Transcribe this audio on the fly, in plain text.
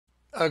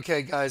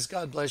Okay, guys,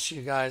 God bless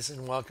you guys,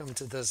 and welcome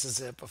to This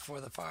Is It Before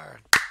the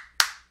Fire.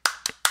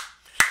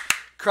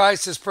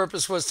 Christ's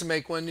purpose was to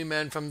make one new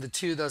man from the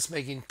two, thus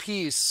making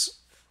peace.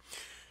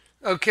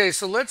 Okay,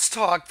 so let's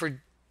talk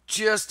for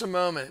just a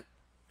moment.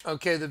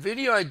 Okay, the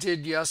video I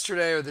did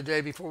yesterday or the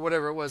day before,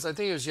 whatever it was, I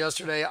think it was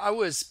yesterday, I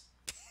was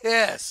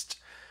pissed.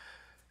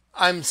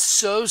 I'm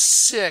so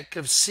sick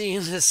of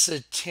seeing this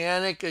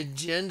satanic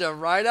agenda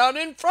right out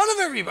in front of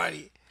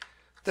everybody.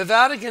 The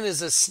Vatican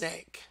is a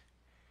snake.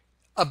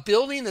 A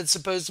building that's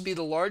supposed to be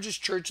the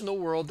largest church in the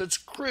world that's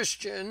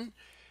Christian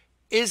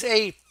is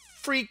a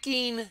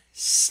freaking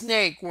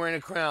snake wearing a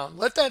crown.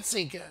 Let that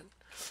sink in.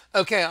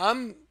 Okay,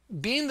 I'm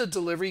being the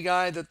delivery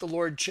guy that the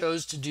Lord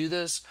chose to do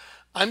this.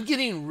 I'm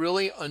getting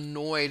really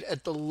annoyed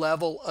at the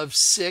level of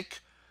sick,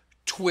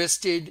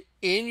 twisted,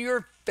 in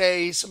your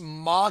face,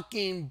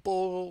 mocking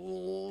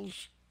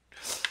BS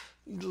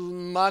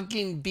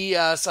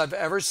I've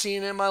ever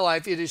seen in my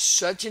life. It is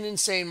such an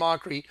insane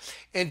mockery.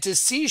 And to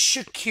see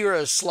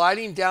Shakira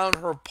sliding down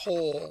her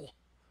pole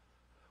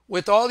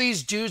with all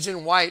these dudes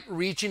in white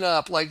reaching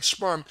up like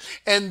sperm,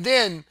 and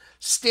then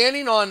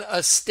standing on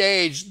a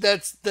stage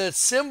that's the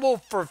symbol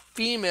for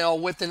female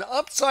with an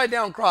upside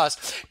down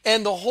cross,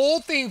 and the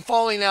whole thing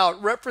falling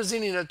out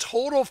representing a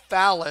total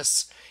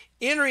phallus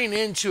entering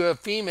into a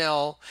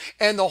female,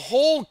 and the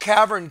whole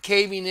cavern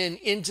caving in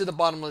into the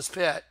bottomless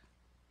pit.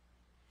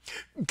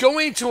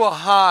 Going to a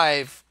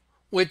hive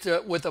with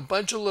a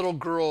bunch of little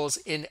girls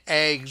in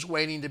eggs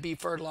waiting to be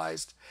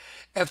fertilized.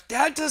 If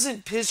that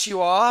doesn't piss you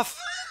off,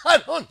 I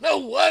don't know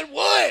what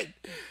would.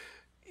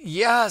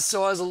 Yeah,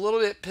 so I was a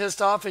little bit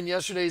pissed off in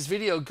yesterday's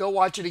video. Go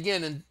watch it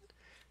again and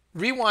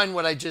rewind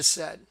what I just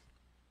said.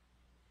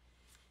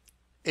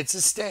 It's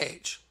a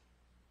stage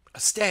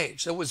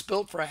that was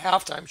built for a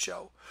halftime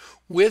show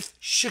with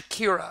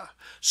Shakira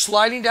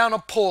sliding down a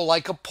pole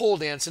like a pole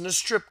dance in a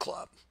strip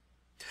club,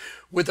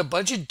 with a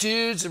bunch of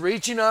dudes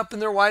reaching up in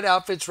their white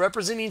outfits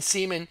representing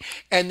semen,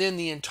 and then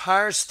the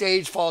entire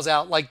stage falls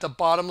out like the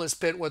bottomless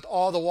pit with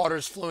all the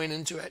waters flowing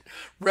into it,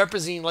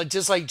 representing like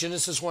just like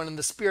Genesis 1, and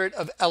the spirit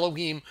of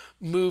Elohim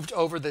moved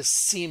over the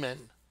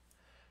semen.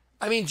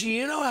 I mean, do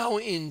you know how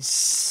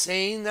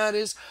insane that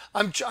is?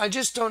 I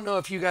just don't know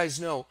if you guys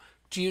know.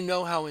 Do you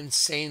know how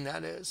insane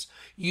that is?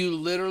 You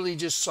literally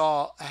just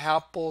saw a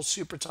half bowl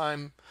Super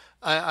Bowl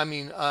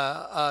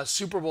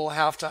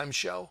halftime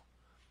show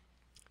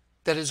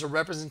that is a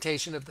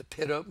representation of the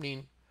pit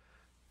opening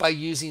by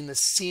using the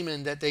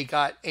semen that they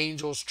got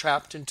angels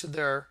trapped into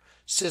their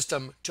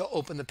system to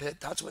open the pit.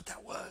 That's what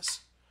that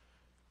was.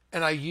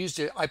 And I used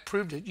it. I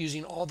proved it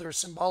using all their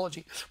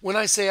symbology. When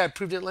I say I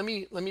proved it, let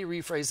me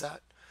rephrase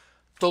that.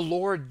 The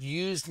Lord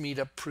used me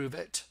to prove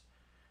it.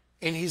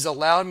 And he's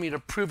allowed me to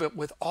prove it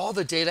with all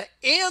the data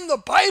and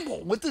the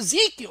Bible with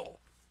Ezekiel.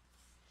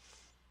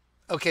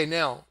 Okay,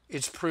 now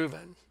it's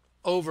proven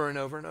over and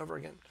over and over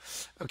again.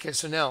 Okay,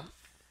 so now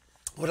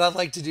what I'd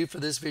like to do for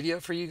this video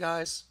for you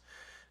guys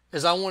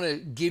is I want to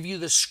give you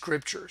the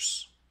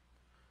scriptures,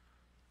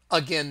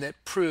 again,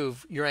 that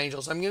prove your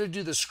angels. I'm going to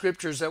do the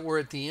scriptures that were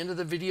at the end of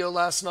the video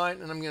last night,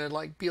 and I'm going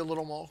to be a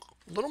little more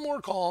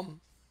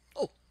calm,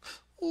 a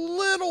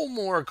little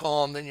more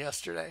calm than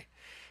yesterday,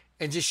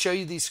 and just show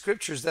you these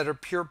scriptures that are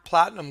pure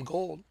platinum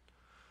gold,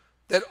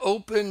 that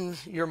open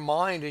your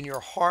mind and your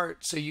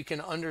heart so you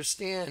can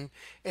understand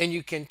and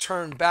you can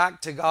turn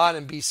back to God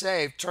and be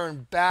saved.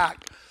 Turn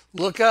back.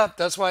 Look up.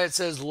 That's why it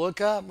says look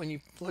up. When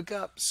you look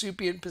up,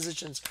 supine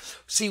positions.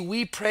 See,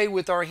 we pray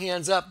with our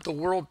hands up. The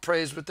world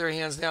prays with their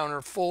hands down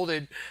or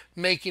folded,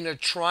 making a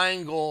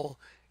triangle.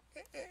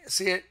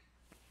 See it?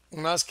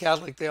 When I was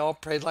Catholic, they all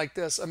prayed like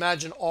this.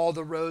 Imagine all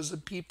the rows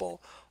of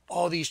people,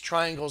 all these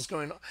triangles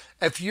going on.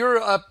 If you're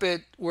up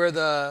at where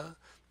the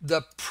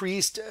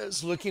priest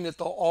is looking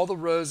at all the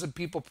rows of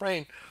people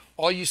praying,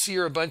 all you see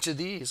are a bunch of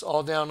these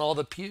all down all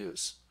the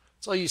pews.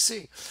 That's all you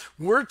see.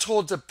 We're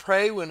told to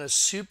pray in a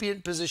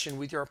supine position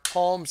with your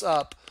palms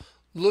up,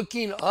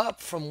 looking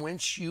up from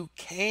whence you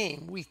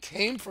came. We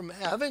came from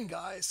heaven,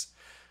 guys.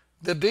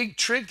 The big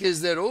trick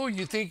is that,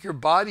 you think your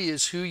body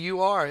is who you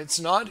are. It's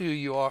not who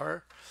you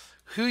are.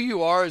 Who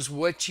you are is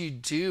what you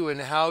do and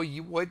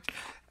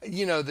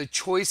the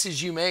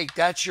choices you make.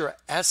 That's your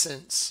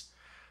essence.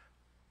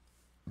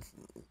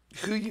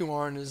 Who you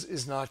are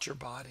is not your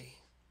body.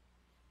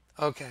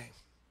 Okay.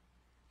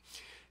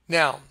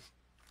 Now,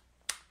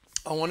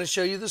 I want to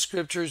show you the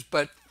scriptures,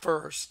 but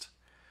first,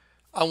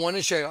 I want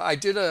to show you,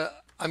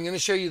 I'm going to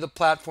show you the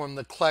platform,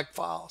 the Kleck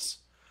files.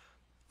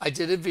 I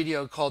did a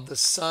video called The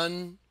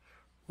Sun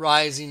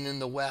Rising in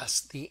the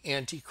West, the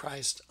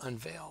Antichrist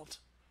Unveiled.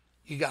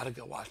 You got to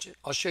go watch it.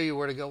 I'll show you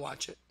where to go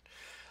watch it.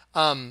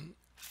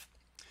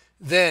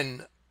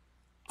 Then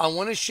I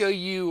want to show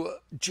you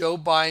Joe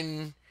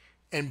Biden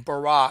and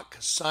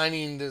Barack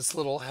signing this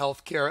little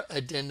healthcare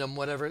addendum,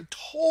 whatever.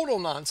 Total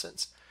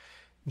nonsense.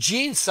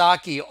 Jen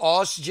Psaki,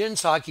 all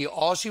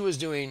she was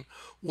doing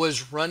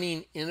was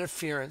running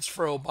interference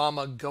for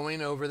Obama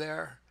going over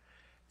there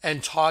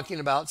and talking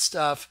about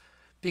stuff,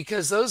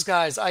 because those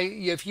guys,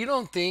 if you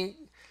don't think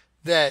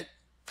that,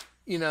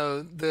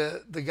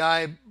 the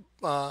guy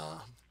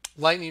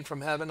Lightning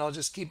from Heaven. I'll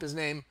just keep his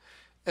name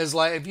as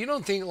light. If you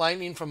don't think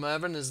Lightning from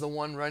Heaven is the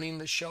one running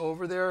the show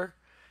over there,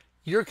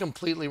 you're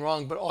completely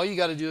wrong. But all you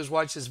got to do is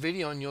watch this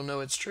video and you'll know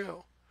it's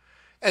true.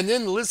 And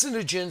then listen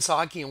to Jen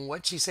Psaki and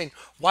what she's saying.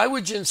 Why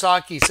would Jen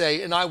Psaki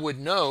say, and I would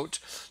note,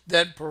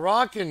 that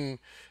Barack and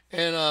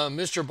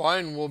Mr.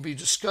 Biden will be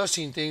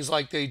discussing things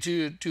like they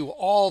do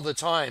all the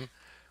time?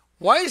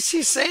 Why is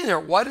she saying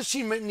that? Why does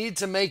she need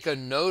to make a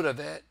note of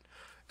it?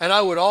 And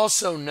I would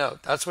also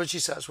note, that's what she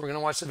says. We're going to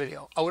watch the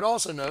video. I would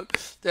also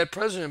note that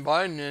President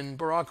Biden and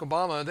Barack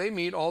Obama, they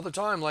meet all the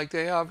time like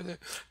they have,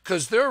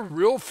 because they're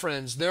real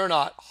friends. They're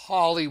not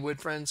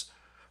Hollywood friends.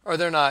 Or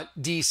they're not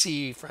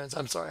DC friends.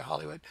 I'm sorry,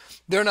 Hollywood.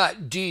 They're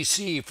not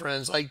DC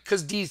friends, like,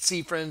 because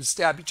DC friends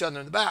stab each other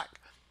in the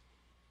back.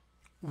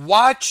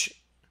 Watch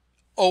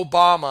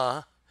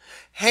Obama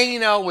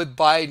hanging out with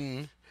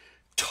Biden,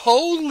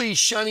 totally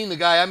shunning the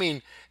guy. I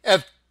mean,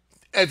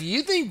 if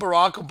you think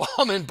Barack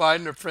Obama and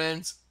Biden are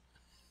friends,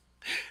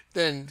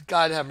 then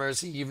God have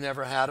mercy, you've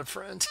never had a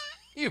friend.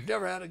 You've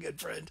never had a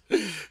good friend.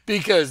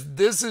 Because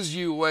this is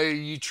way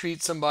you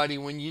treat somebody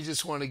when you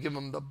just want to give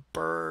them the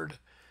bird.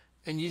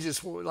 And you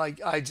just like,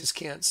 I just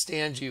can't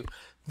stand you.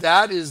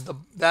 That is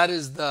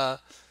the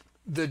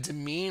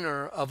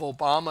demeanor of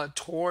Obama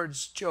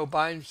towards Joe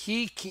Biden.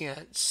 He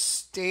can't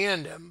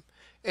stand him.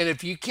 And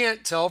if you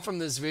can't tell from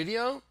this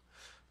video,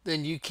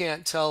 then you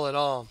can't tell at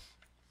all.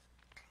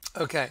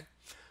 Okay,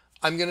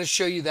 I'm going to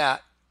show you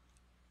that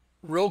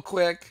real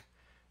quick,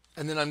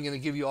 and then I'm going to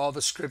give you all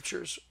the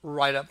scriptures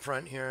right up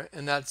front here,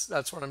 and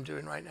that's what I'm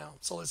doing right now.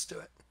 So let's do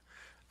it.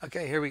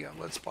 Okay, here we go.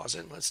 Let's pause it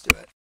and let's do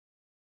it.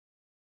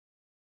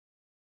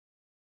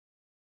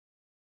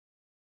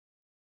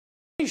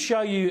 Let me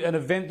show you an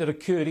event that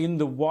occurred in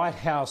the White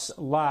House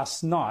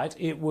last night.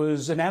 It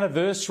was an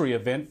anniversary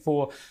event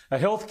for a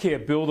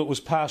healthcare bill that was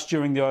passed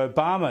during the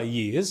Obama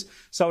years.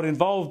 So it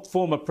involved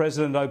former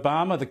President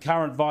Obama, the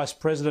current Vice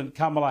President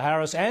Kamala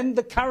Harris, and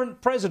the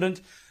current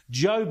President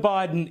Joe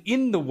Biden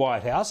in the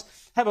White House.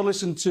 Have a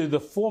listen to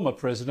the former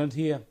president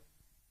here.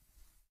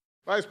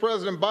 Vice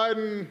President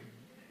Biden,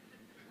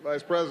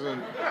 Vice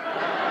President.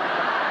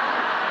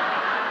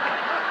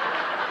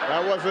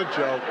 That was a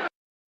joke.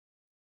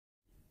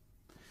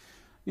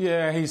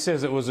 Yeah, he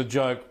says it was a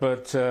joke,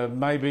 but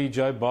maybe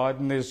Joe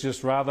Biden is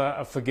just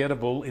rather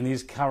forgettable in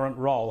his current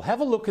role.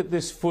 Have a look at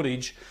this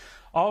footage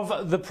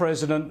of the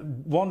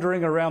president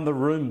wandering around the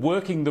room,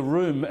 working the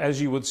room,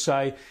 as you would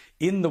say,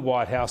 in the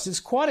White House. It's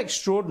quite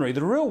extraordinary.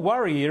 The real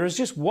worry here is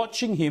just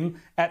watching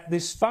him at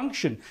this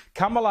function.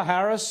 Kamala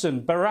Harris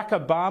and Barack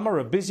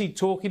Obama are busy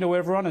talking to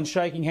everyone and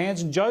shaking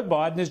hands, and Joe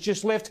Biden is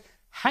just left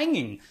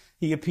hanging.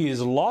 He appears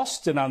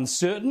lost and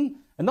uncertain,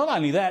 and not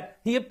only that,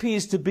 he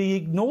appears to be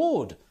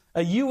ignored.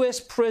 A US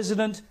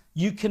president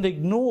you can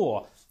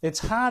ignore. It's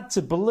hard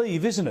to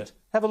believe, isn't it?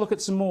 Have a look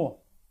at some more.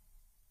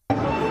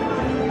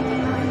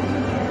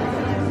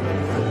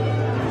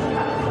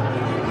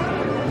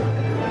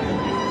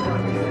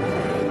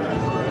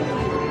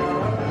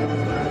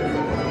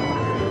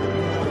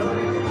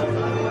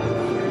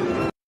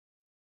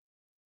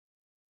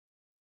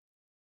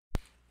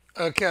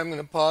 Okay, I'm going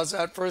to pause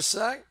that for a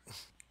sec.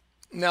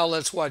 Now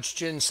let's watch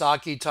Jen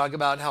Psaki talk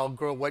about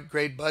what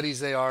great buddies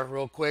they are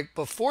real quick.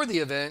 Before the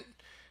event,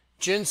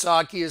 Jen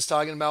Psaki is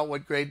talking about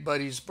what great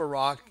buddies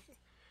Barack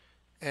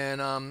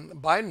and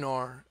Biden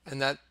are, and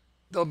that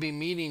they'll be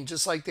meeting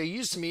just like they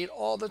used to meet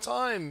all the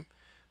time.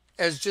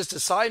 As just a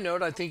side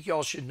note, I think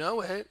y'all should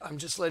know it. I'm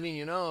just letting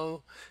you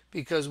know,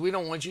 because we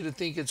don't want you to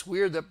think it's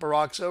weird that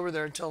Barack's over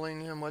there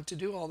telling him what to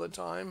do all the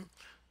time.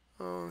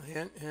 Oh,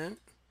 hint, hint.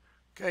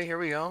 Okay, here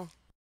we go.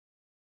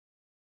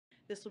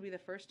 This will be the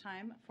first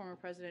time former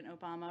President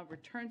Obama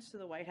returns to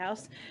the White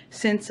House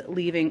since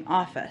leaving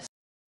office.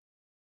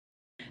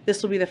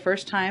 This will be the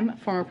first time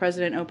former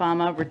President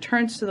Obama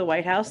returns to the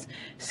White House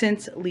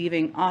since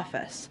leaving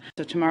office.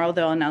 So tomorrow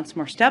they'll announce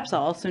more steps.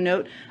 I'll also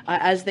note,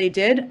 as they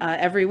did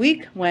every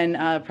week when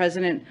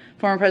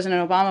former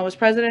President Obama was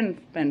president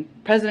and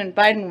President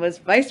Biden was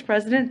vice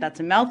president,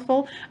 that's a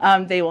mouthful,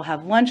 they will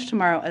have lunch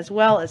tomorrow as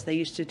well, as they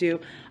used to do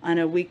on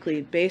a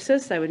weekly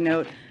basis. I would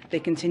note they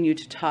continue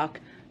to talk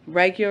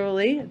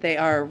regularly. They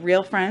are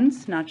real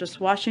friends, not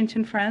just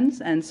Washington friends,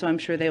 and so I'm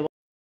sure they will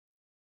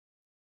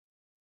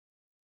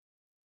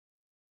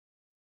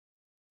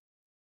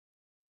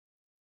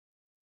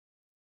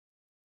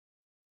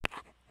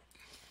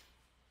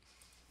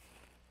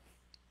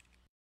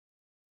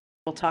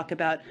talk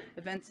about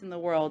events in the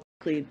world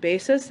on a weekly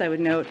basis. I would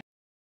note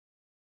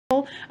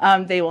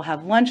they will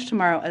have lunch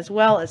tomorrow as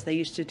well, as they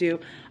used to do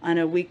on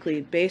a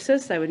weekly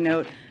basis. I would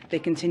note they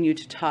continue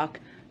to talk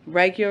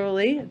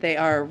regularly. They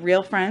are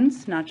real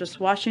friends, not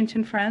just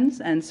Washington friends,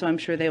 and so I'm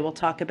sure they will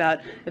talk about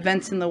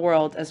events in the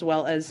world as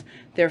well as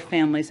their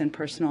families and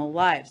personal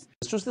lives.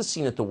 This was the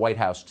scene at the White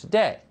House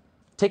today.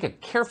 Take a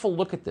careful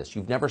look at this.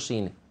 You've never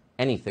seen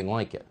anything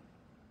like it.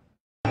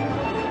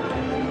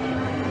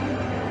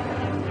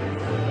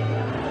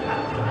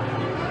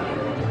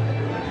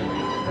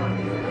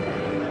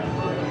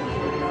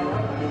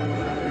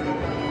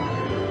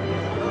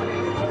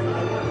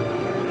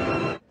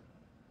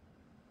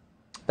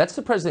 That's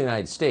the President of the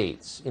United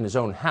States in his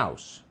own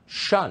house,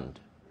 shunned.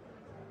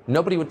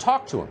 Nobody would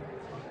talk to him.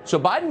 So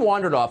Biden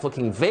wandered off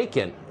looking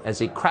vacant as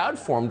a crowd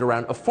formed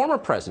around a former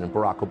president,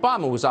 Barack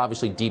Obama, who was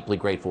obviously deeply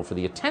grateful for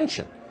the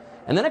attention.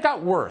 And then it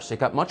got worse. It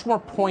got much more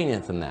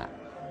poignant than that.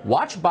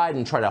 Watch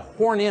Biden try to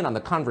horn in on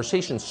the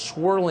conversation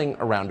swirling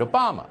around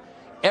Obama.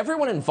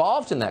 Everyone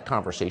involved in that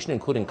conversation,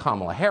 including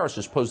Kamala Harris,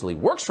 who supposedly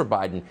works for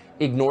Biden,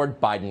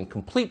 ignored Biden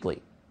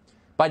completely.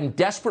 Biden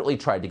desperately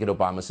tried to get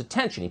Obama's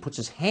attention. He puts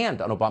his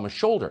hand on Obama's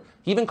shoulder.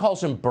 He even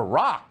calls him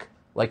Barack,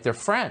 like they're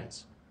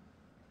friends.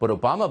 But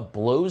Obama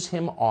blows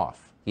him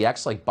off. He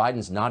acts like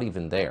Biden's not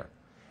even there.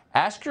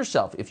 Ask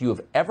yourself if you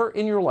have ever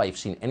in your life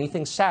seen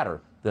anything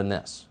sadder than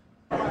this.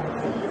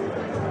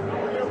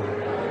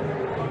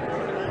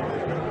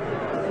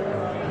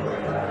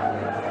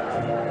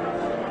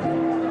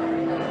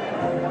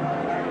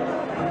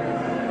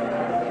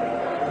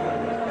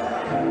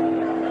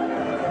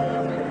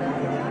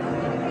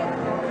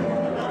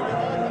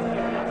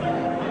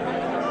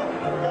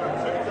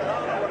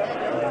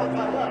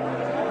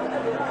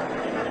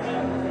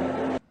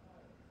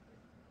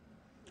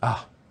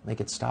 Make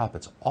it stop.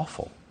 It's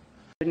awful.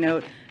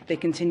 Note, they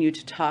continue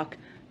to talk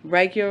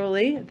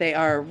regularly. They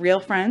are real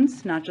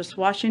friends, not just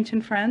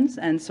Washington friends,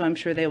 and so I'm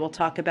sure they will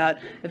talk about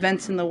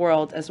events in the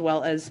world as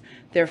well as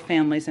their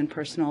families and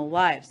personal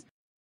lives.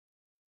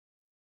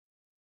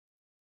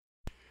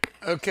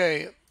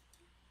 Okay,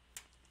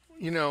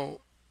 you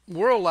know,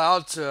 we're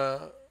allowed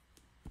to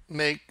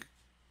make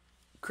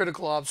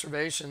critical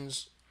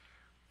observations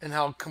and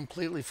how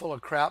completely full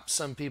of crap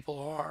some people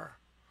are.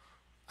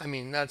 I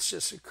mean, that's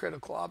just a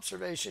critical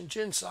observation.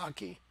 Jen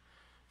Psaki,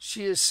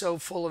 she is so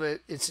full of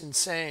it, it's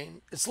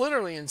insane. It's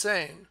literally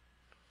insane.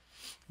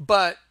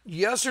 But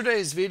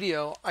yesterday's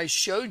video, I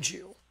showed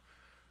you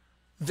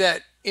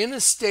that in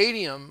a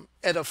stadium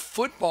at a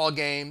football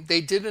game,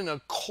 they did an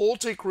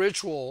occultic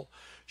ritual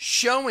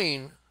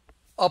showing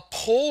a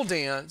pole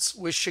dance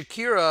with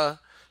Shakira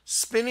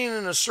spinning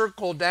in a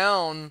circle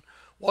down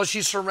while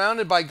she's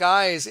surrounded by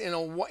guys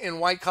in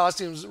white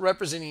costumes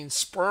representing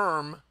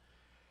sperm.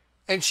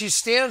 And she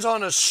stands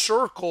on a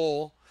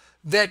circle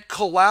that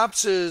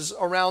collapses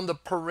around the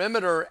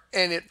perimeter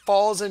and it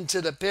falls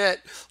into the pit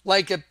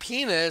like a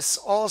penis,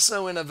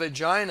 also in a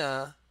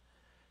vagina.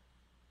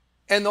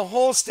 And the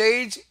whole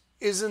stage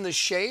is in the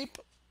shape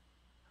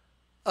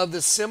of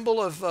the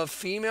symbol of a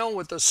female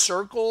with a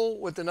circle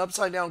with an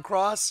upside down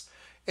cross,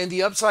 and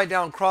the upside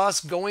down cross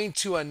going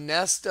to a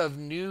nest of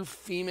new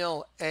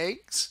female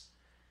eggs.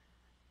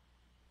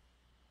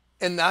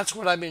 And that's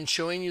what I've been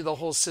showing you the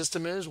whole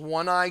system is.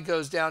 One eye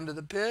goes down to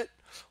the pit.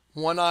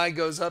 One eye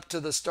goes up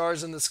to the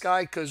stars in the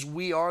sky because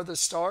we are the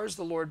stars.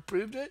 The Lord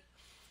proved it.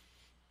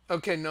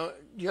 Okay, no,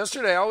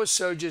 yesterday I was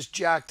so just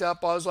jacked up.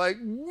 I was like,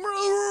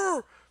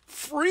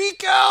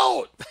 freak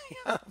out.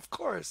 Yeah, of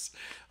course.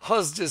 I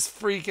was just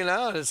freaking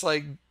out. It's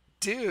like,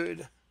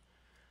 dude,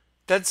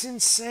 that's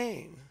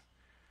insane.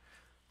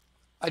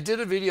 I did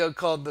a video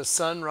called The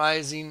Sun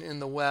Rising in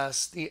the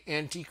West, the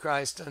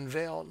Antichrist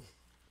Unveiled.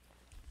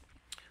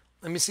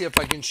 Let me see if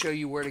I can show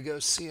you where to go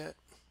see it.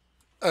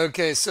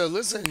 Okay, so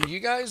listen, you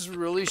guys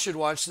really should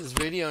watch this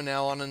video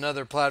now on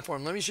another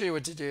platform. Let me show you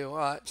what to do.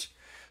 Watch.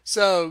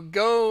 So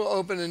go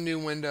open a new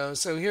window.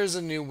 So here's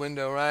a new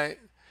window, right?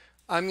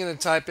 I'm going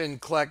to type in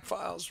Kleck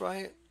files,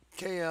 right?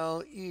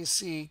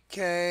 K-L-E-C-K.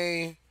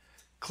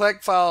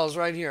 Kleck files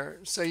right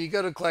here. So you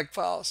go to Kleck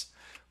files.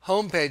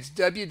 Homepage,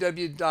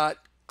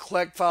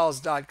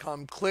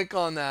 www.kleckfiles.com. Click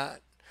on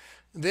that.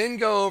 Then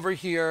go over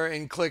here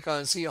and click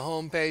on see a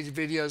homepage,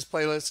 videos,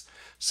 playlist.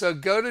 So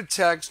go to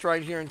text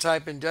right here and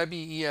type in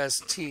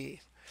W-E-S-T.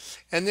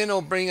 And then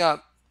it'll bring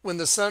up, when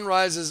the sun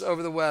rises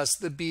over the west,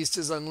 the beast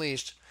is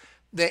unleashed.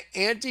 The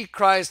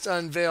Antichrist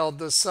unveiled,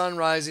 the sun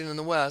rising in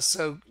the west.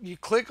 So you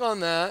click on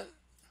that,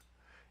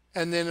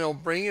 and then it'll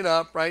bring it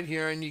up right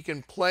here, and you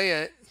can play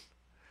it.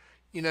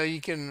 You know,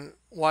 you can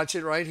watch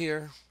it right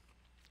here.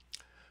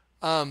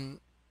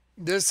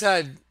 This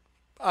had,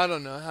 I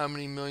don't know how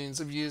many millions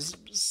of views,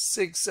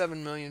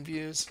 6-7 million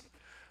views.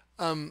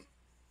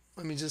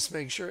 Let me just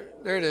make sure.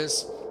 There it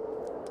is.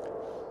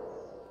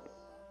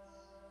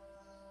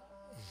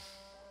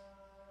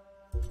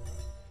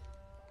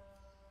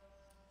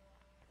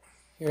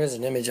 Here's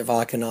an image of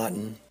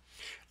Akhenaten.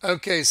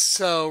 Okay,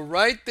 so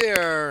right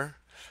there,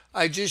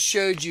 I just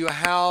showed you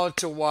how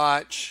to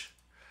watch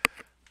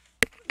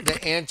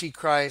the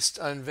Antichrist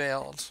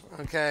Unveiled.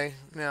 Okay,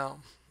 now,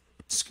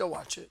 just go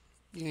watch it.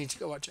 You need to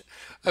go watch it.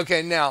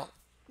 Okay, now,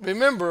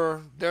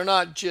 remember, they're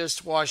not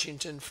just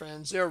Washington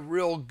friends. They're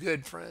real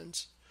good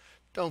friends.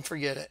 Don't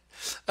forget it.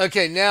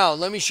 Okay, now,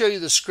 let me show you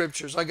the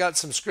scriptures. I got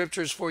some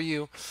scriptures for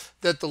you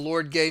that the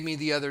Lord gave me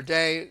the other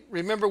day.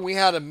 Remember, we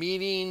had a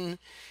meeting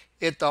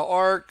at the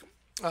Ark.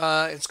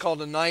 It's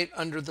called A Night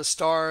Under the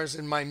Stars,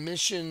 and my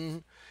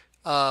mission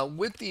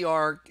with the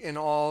Ark and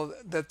all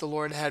that the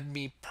Lord had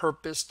me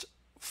purposed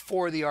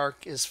for the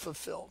Ark is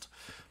fulfilled.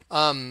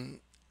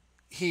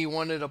 He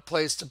wanted a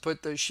place to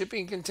put those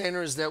shipping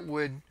containers that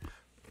would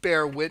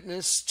bear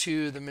witness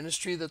to the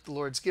ministry that the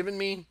Lord's given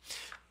me.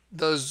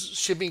 those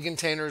shipping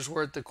containers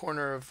were at the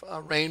corner of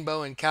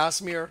Rainbow and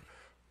Casimir.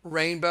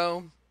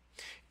 Rainbow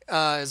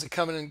is a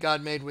covenant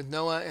God made with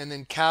Noah, and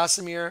then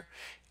Casimir,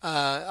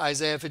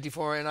 Isaiah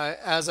 54, and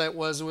as I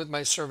was with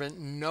my servant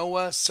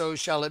Noah, so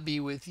shall it be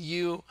with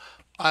you.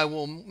 I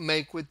will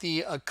make with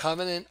thee a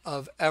covenant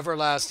of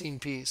everlasting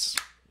peace.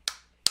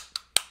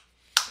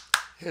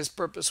 His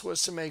purpose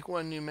was to make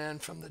one new man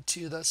from the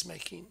two, thus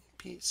making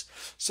peace.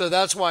 So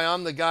that's why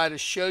I'm the guy to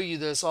show you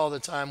this all the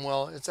time.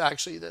 Well, it's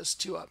actually this,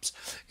 2 ups.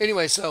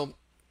 Anyway, so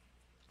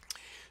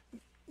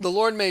the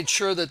Lord made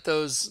sure that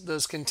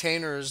those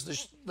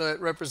containers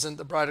that represent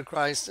the bride of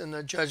Christ and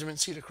the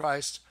judgment seat of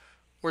Christ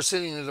were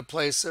sitting at a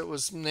place that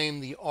was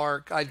named the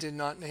Ark. I did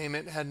not name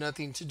it. It had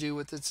nothing to do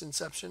with its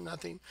inception,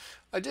 nothing.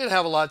 I did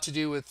have a lot to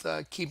do with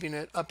keeping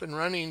it up and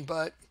running,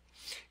 but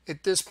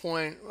at this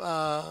point,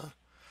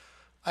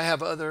 I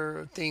have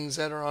other things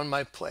that are on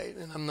my plate,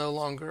 and I'm no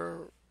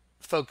longer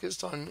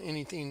focused on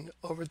anything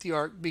over at the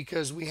Ark,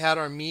 because we had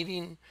our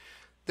meeting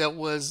that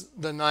was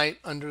the night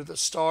under the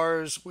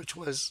stars, which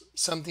was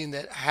something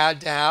that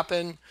had to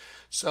happen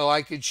so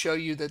I could show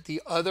you that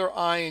the other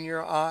eye in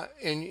your eye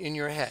in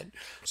your head.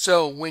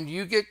 So when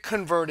you get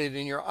converted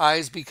and your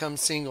eyes become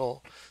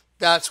single,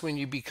 that's when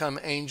you become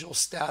angel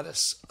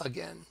status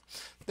again.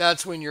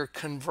 That's when you're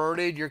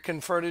converted. You're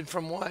converted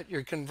from what?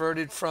 You're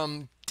converted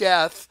from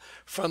death,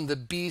 from the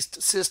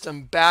beast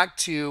system, back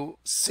to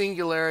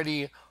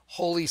singularity,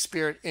 Holy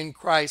Spirit in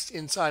Christ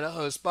inside a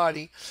host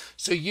body.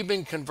 So you've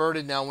been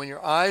converted now when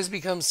your eyes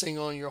become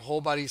single and your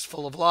whole body's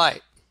full of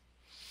light.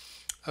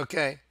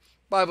 Okay.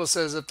 Bible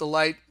says if the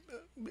light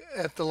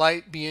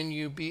be in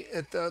you be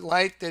if the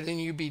light that in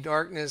you be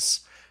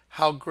darkness,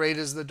 how great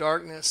is the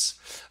darkness?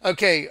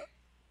 Okay.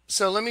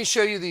 So let me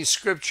show you these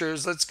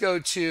scriptures. Let's go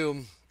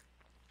to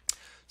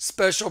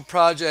Special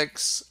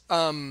Projects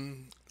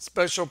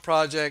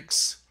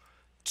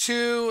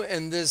 2,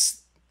 and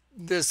this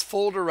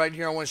folder right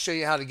here. I want to show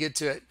you how to get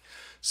to it.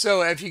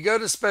 So if you go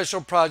to Special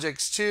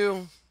Projects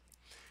 2,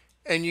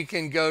 and you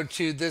can go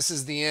to, this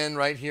is the end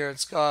right here.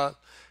 It's called,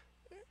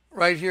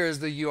 right here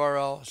is the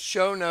URL,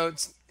 show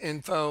notes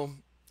info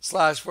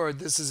 /forward.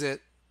 This is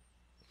it.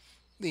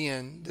 The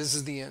end. This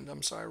is the end.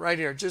 I'm sorry. Right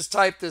here. Just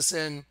type this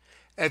in.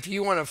 If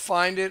you want to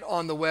find it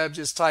on the web,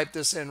 just type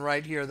this in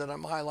right here that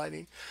I'm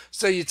highlighting.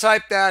 So you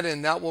type that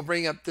in, that will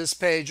bring up this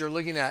page you're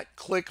looking at.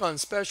 Click on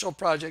Special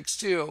Projects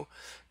 2.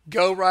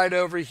 Go right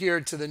over here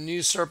to the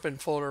New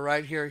Serpent folder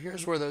right here.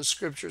 Here's where those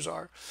scriptures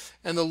are.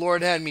 And the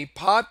Lord had me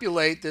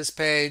populate this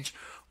page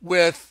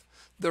with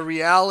the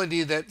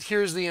reality that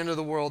here's the end of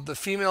the world. The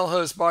female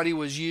host body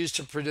was used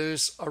to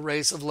produce a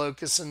race of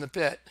locusts in the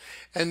pit.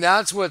 And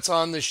that's what's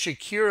on the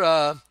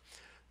Shakira.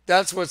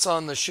 That's what's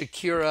on the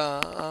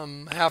Shakira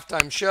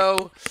halftime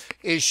show,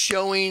 is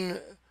showing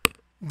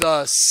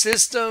the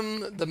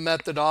system, the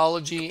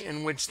methodology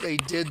in which they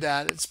did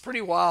that. It's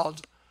pretty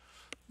wild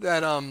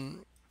that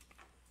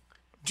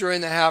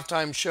during the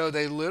halftime show,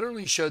 they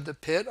literally showed the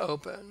pit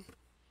open.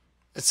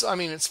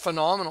 It's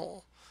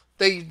phenomenal.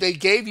 They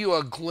gave you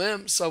a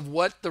glimpse of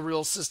what the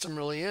real system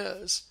really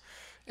is.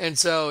 And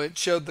so it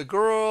showed the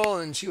girl,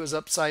 and she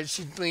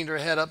leaned her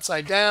head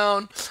upside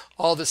down,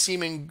 all the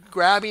semen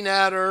grabbing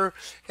at her,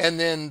 and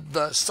then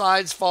the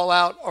sides fall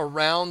out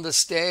around the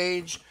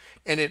stage,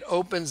 and it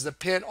opens the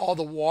pit. All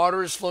the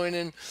water is flowing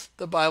in.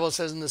 The Bible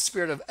says, and the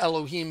spirit of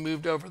Elohim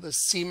moved over the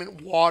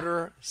semen,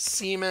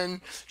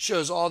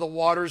 shows all the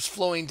waters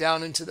flowing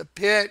down into the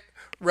pit,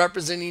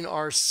 representing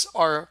our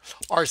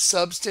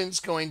substance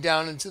going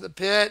down into the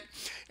pit.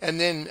 And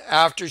then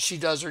after she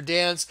does her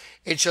dance,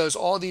 it shows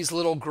all these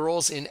little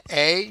girls in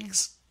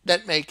eggs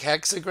that make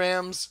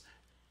hexagrams.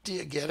 Do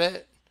you get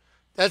it?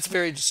 That's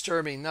very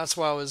disturbing. That's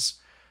why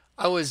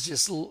I was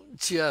just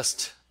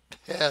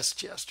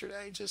pissed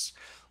yesterday. Just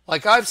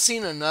like, I've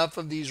seen enough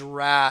of these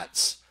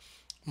rats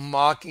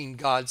mocking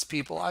God's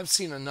people. I've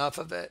seen enough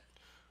of it.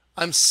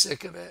 I'm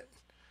sick of it.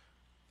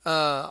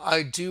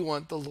 I do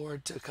want the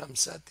Lord to come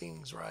set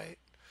things right.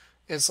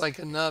 It's like,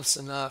 enough's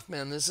enough,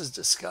 man. This is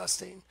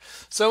disgusting.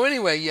 So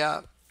anyway,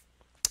 yeah.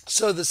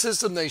 So the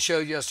system they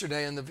showed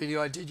yesterday in the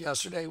video I did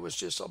yesterday was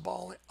just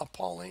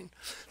appalling.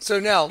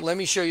 So now let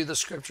me show you the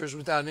scriptures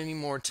without any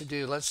more to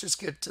do. Let's just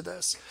get to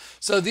this.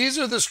 So these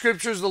are the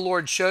scriptures the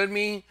Lord showed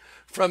me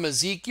from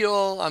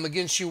Ezekiel. I'm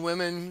against you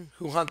women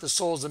who hunt the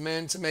souls of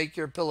men to make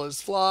your pillows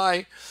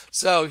fly.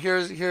 So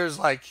here's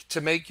like, to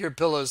make your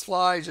pillows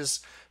fly.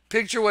 Just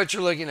picture what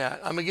you're looking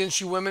at. I'm against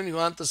you women who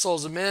hunt the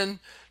souls of men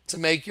to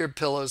make your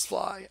pillows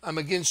fly. I'm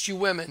against you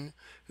women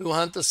who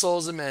hunt the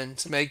souls of men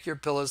to make your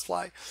pillows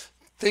fly.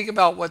 Think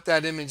about what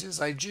that image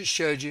is I just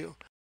showed you.